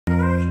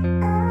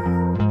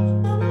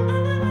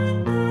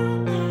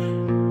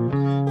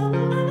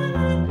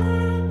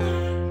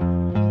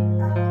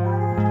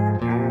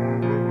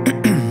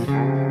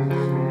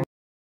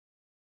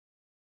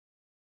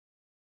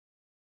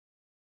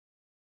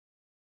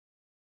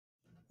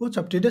What's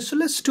up today? So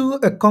let's do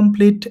a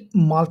complete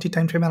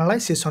multi-time frame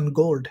analysis on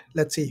gold.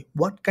 Let's see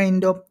what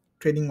kind of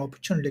trading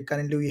opportunity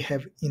currently we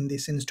have in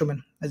this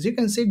instrument. As you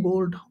can see,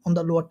 gold on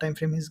the lower time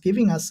frame is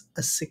giving us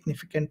a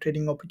significant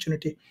trading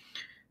opportunity.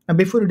 Now,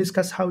 before we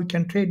discuss how we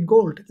can trade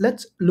gold,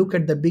 let's look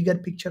at the bigger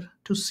picture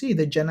to see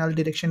the general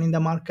direction in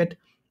the market,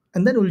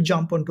 and then we'll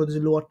jump onto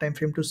the lower time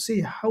frame to see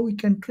how we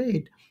can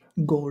trade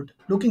gold.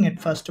 Looking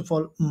at first of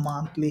all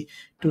monthly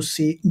to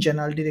see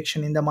general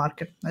direction in the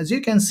market. As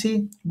you can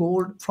see,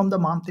 gold from the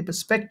monthly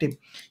perspective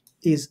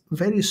is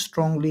very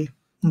strongly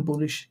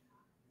bullish.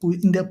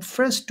 In the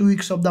first 2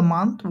 weeks of the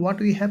month,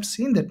 what we have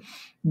seen that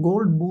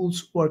gold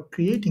bulls were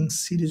creating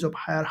series of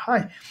higher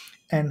high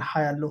and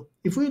higher low.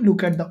 If we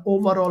look at the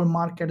overall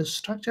market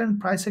structure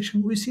and price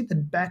action, we see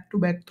that back to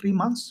back 3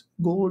 months,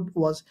 gold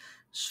was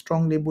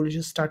strongly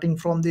bullish, starting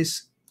from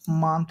this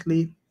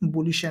monthly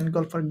bullish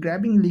engulfer,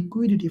 grabbing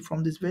liquidity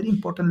from this very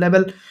important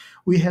level.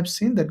 We have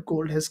seen that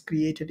gold has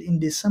created in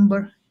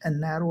December a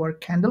narrower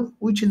candle,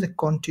 which is a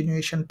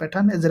continuation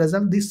pattern. As a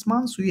result, this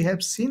month we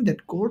have seen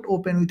that gold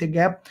opened with a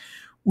gap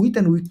with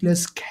a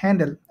wickless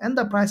candle, and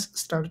the price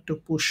started to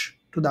push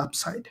to the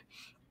upside.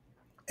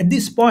 At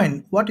this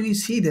point, what we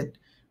see that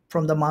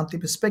from the monthly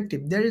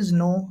perspective, there is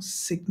no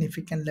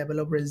significant level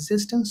of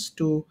resistance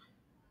to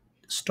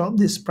stop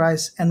this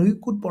price, and we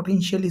could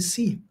potentially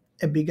see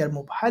a bigger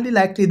move. Highly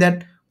likely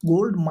that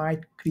gold might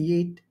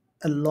create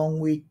a long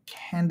wick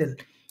candle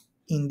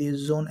in this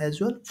zone as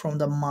well from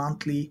the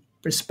monthly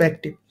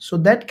perspective. So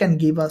that can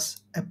give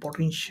us a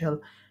potential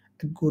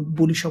a good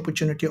bullish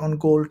opportunity on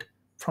gold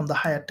from the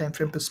higher time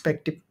frame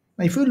perspective.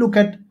 Now, if we look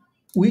at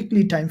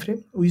weekly time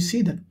frame, we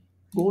see that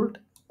gold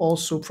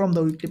also from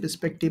the weekly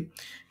perspective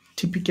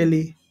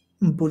typically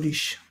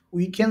bullish.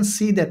 We can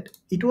see that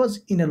it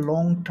was in a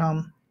long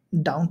term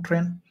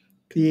downtrend,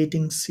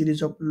 creating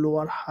series of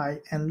lower high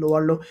and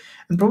lower low.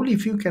 And probably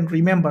if you can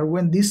remember,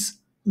 when this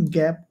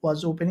gap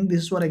was opening,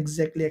 this is what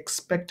exactly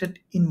expected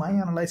in my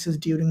analysis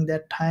during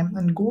that time,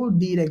 and gold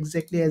did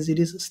exactly as it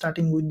is,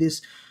 starting with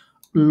this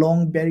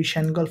long bearish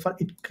engulfer.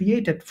 It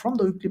created from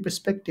the weekly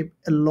perspective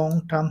a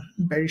long-term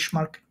bearish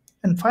market,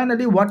 and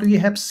finally what we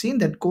have seen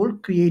that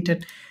gold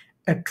created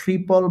a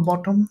triple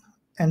bottom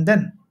and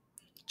then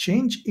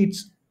change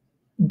its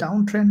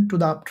downtrend to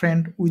the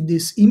uptrend. With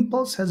this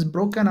impulse has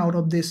broken out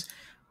of this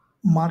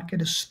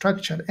market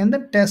structure and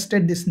then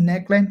tested this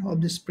neckline of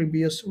this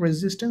previous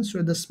resistance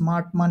where the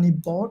smart money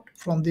bought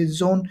from this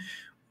zone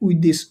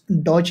with this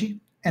doji,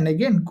 and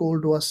again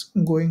gold was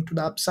going to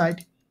the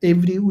upside.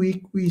 Every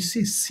week we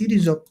see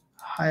series of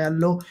higher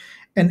low,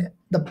 and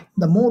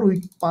the more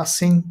we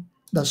passing,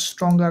 the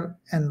stronger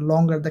and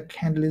longer the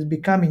candle is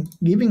becoming,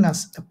 giving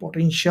us a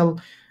potential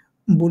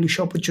bullish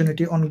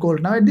opportunity on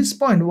gold. Now at this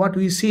point, what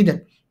we see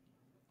that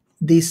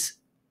this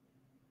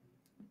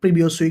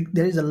previous week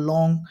there is a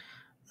long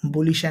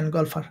bullish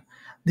engulfer.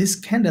 This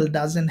candle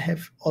doesn't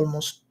have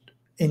almost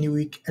any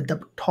wick at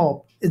the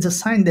top. It's a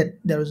sign that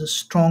there is a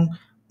strong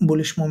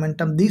bullish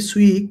momentum. This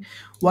week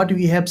what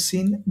we have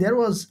seen, there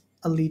was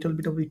a little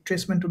bit of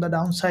retracement to the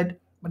downside,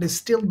 but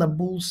still the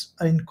bulls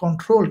are in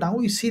control. Now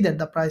we see that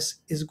the price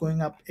is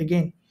going up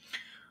again.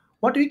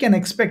 What we can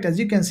expect, as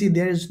you can see,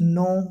 there is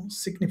no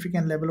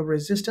significant level of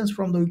resistance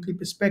from the weekly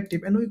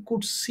perspective, and we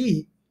could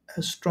see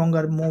a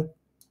stronger move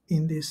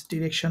in this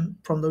direction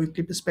from the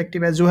weekly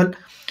perspective as well.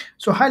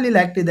 So highly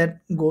likely that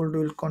gold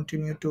will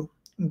continue to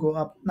go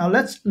up. Now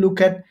let's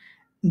look at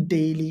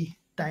daily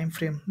time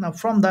frame. Now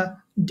from the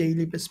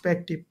daily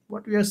perspective,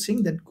 what we are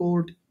seeing that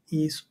gold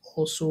is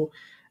also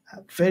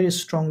very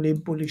strongly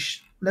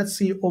bullish. Let's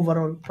see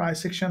overall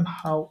price action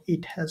how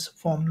it has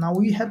formed. Now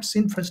we have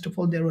seen, first of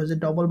all, there was a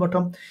double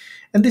bottom,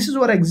 and this is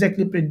what I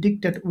exactly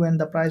predicted when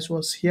the price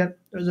was here.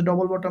 There's a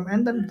double bottom,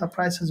 and then the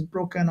price has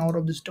broken out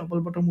of this double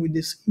bottom with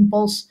this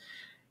impulse,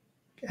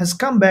 has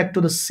come back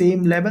to the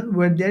same level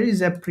where there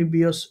is a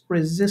previous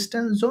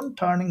resistance zone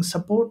turning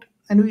support,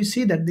 and we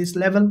see that this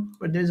level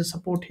where there is a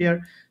support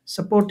here,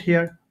 support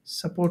here,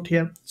 support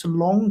here. It's a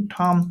long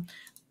term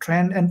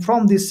trend, and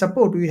from this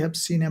support we have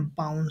seen a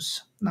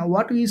bounce. Now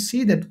what we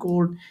see that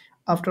gold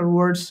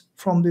afterwards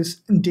from this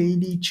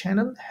daily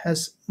channel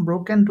has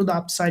broken to the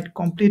upside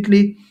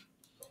completely.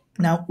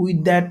 Now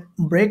with that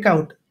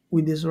breakout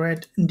with this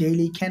red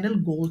daily candle,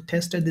 gold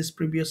tested this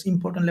previous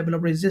important level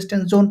of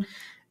resistance zone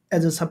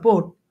as a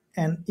support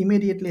and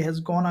immediately has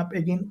gone up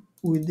again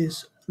with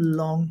this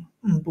long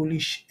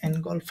bullish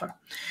engulfer.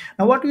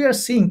 Now what we are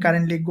seeing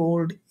currently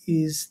gold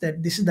is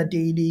that this is the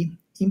daily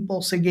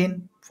impulse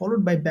again,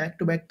 followed by back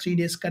to back 3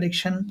 days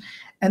correction,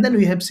 and then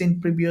we have seen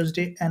previous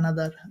day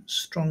another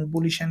strong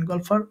bullish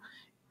engulfer,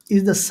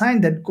 is the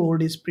sign that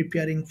gold is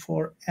preparing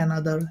for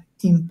another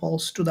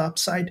impulse to the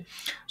upside.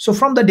 So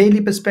from the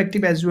daily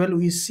perspective as well,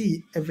 we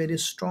see a very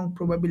strong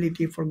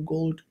probability for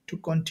gold to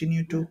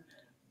continue to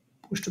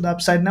push to the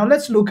upside. Now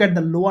let's look at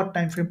the lower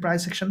time frame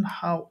price action,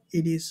 how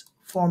it is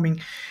forming.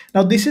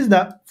 Now this is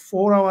the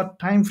 4 hour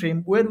time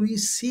frame where we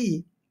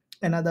see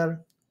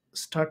another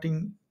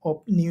starting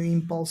of new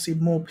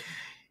impulsive move.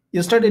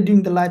 Yesterday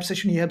during the live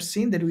session, you have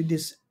seen that with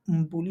this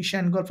bullish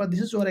angle for this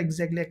is what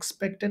exactly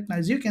expected. Now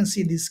as you can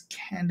see, this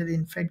candle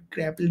in fact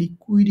grabbed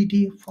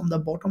liquidity from the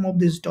bottom of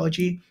this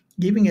doji,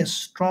 giving a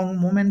strong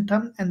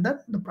momentum, and then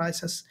the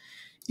price has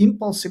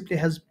impulsively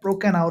has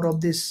broken out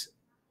of this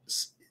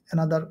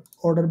another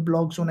order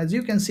block zone. As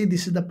you can see,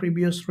 this is the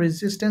previous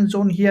resistance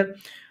zone here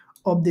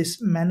of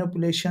this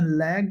manipulation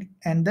lag,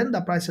 and then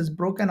the price has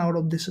broken out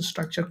of this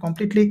structure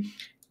completely,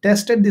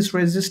 tested this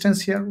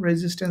resistance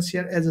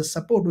here as a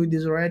support with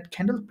this red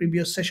candle.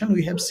 Previous session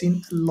we have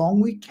seen a long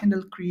wick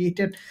candle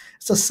created.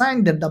 It's a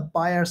sign that the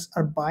buyers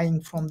are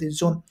buying from this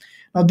zone.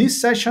 Now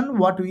this session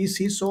what we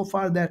see so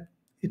far that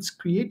it's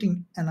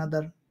creating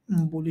another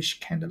bullish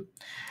candle.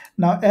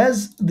 Now,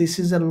 as this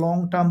is a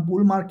long-term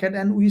bull market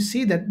and we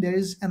see that there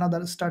is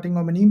another starting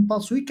of an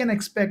impulse, we can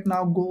expect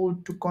now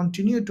gold to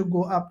continue to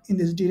go up in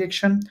this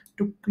direction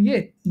to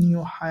create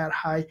new higher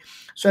high.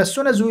 So as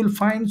soon as we will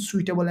find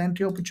suitable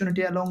entry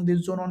opportunity along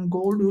this zone on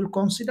gold, we will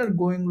consider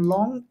going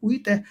long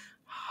with a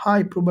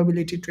high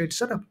probability trade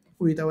setup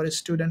with our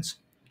students.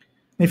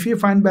 If you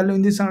find value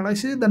in this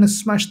analysis, then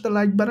smash the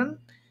like button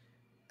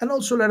and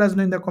also let us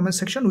know in the comment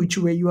section which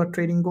way you are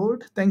trading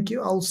gold. Thank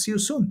you. I'll see you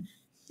soon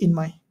in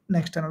my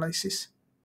next analysis.